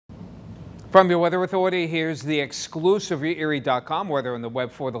From your Weather Authority, here's the exclusive YourErie.com weather on the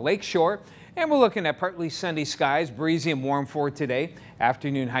web for the lakeshore. And we're looking at partly sunny skies, breezy and warm for today.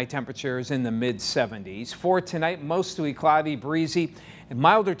 Afternoon high temperatures in the mid-70s. For tonight, mostly cloudy, breezy, and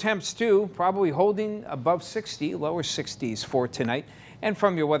milder temps too, probably holding above 60, lower 60s for tonight. And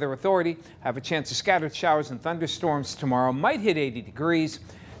from your Weather Authority, have a chance of scattered showers and thunderstorms tomorrow, might hit 80 degrees.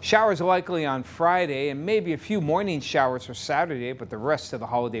 Showers are likely on Friday and maybe a few morning showers for Saturday, but the rest of the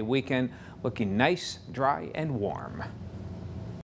holiday weekend looking nice, dry, and warm.